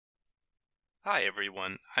Hi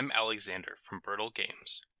everyone, I'm Alexander from Bertle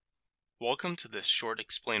Games. Welcome to this short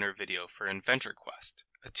explainer video for Inventure Quest,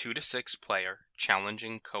 a 2 to 6 player,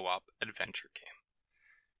 challenging co-op adventure game.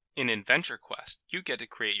 In Inventure Quest, you get to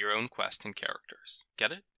create your own quest and characters.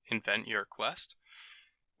 Get it? Invent your quest?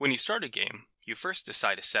 When you start a game, you first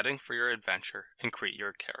decide a setting for your adventure and create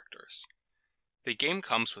your characters. The game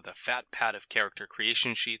comes with a fat pad of character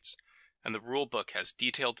creation sheets, and the rulebook has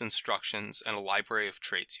detailed instructions and a library of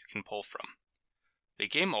traits you can pull from. The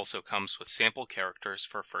game also comes with sample characters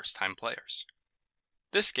for first-time players.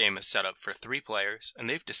 This game is set up for 3 players, and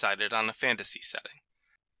they've decided on a fantasy setting.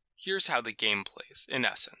 Here's how the game plays, in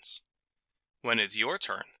essence. When it's your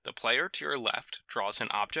turn, the player to your left draws an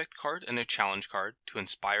object card and a challenge card to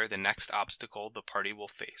inspire the next obstacle the party will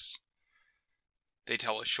face. They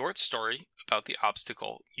tell a short story about the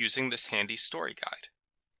obstacle using this handy story guide.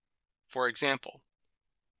 For example,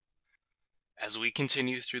 as we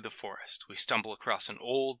continue through the forest, we stumble across an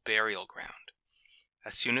old burial ground.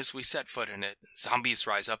 As soon as we set foot in it, zombies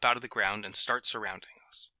rise up out of the ground and start surrounding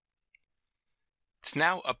us. It's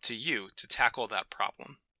now up to you to tackle that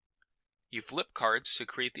problem. You flip cards to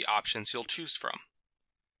create the options you'll choose from.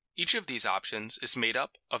 Each of these options is made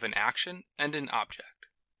up of an action and an object.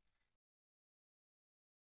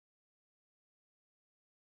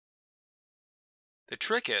 The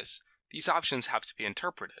trick is, these options have to be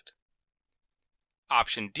interpreted.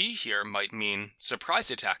 Option D here might mean surprise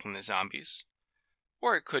attacking the zombies,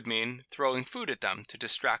 or it could mean throwing food at them to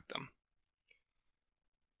distract them.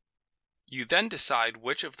 You then decide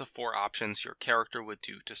which of the 4 options your character would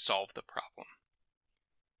do to solve the problem.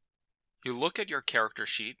 You look at your character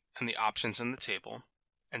sheet and the options in the table,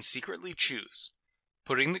 and secretly choose,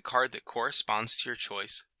 putting the card that corresponds to your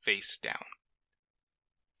choice face down.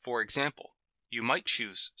 For example, you might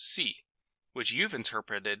choose C, which you've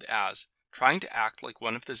interpreted as trying to act like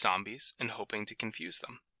one of the zombies and hoping to confuse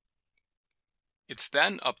them. It's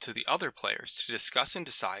then up to the other players to discuss and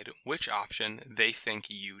decide which option they think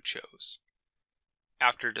you chose.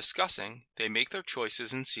 After discussing, they make their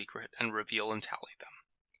choices in secret and reveal and tally them.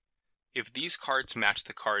 If these cards match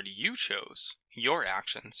the card you chose, your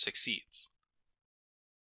action succeeds.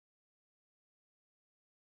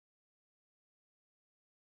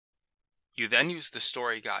 You then use the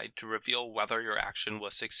story guide to reveal whether your action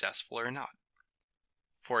was successful or not.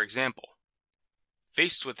 For example,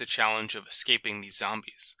 faced with the challenge of escaping these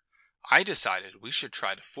zombies, I decided we should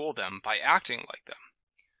try to fool them by acting like them.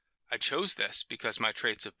 I chose this because my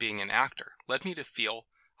traits of being an actor led me to feel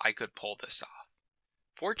I could pull this off.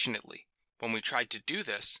 Fortunately, when we tried to do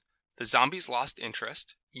this, the zombies lost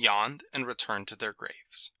interest, yawned, and returned to their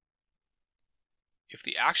graves. If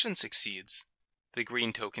the action succeeds, the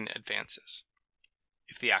green token advances.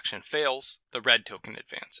 If the action fails, the red token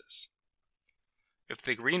advances. If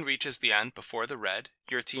the green reaches the end before the red,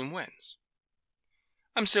 your team wins.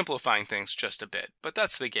 I'm simplifying things just a bit, but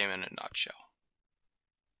that's the game in a nutshell.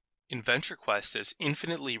 Inventure Quest is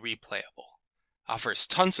infinitely replayable, offers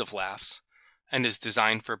tons of laughs, and is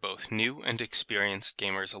designed for both new and experienced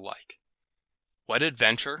gamers alike. What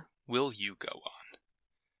adventure will you go on?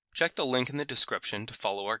 Check the link in the description to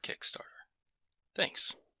follow our Kickstarter.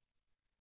 Thanks.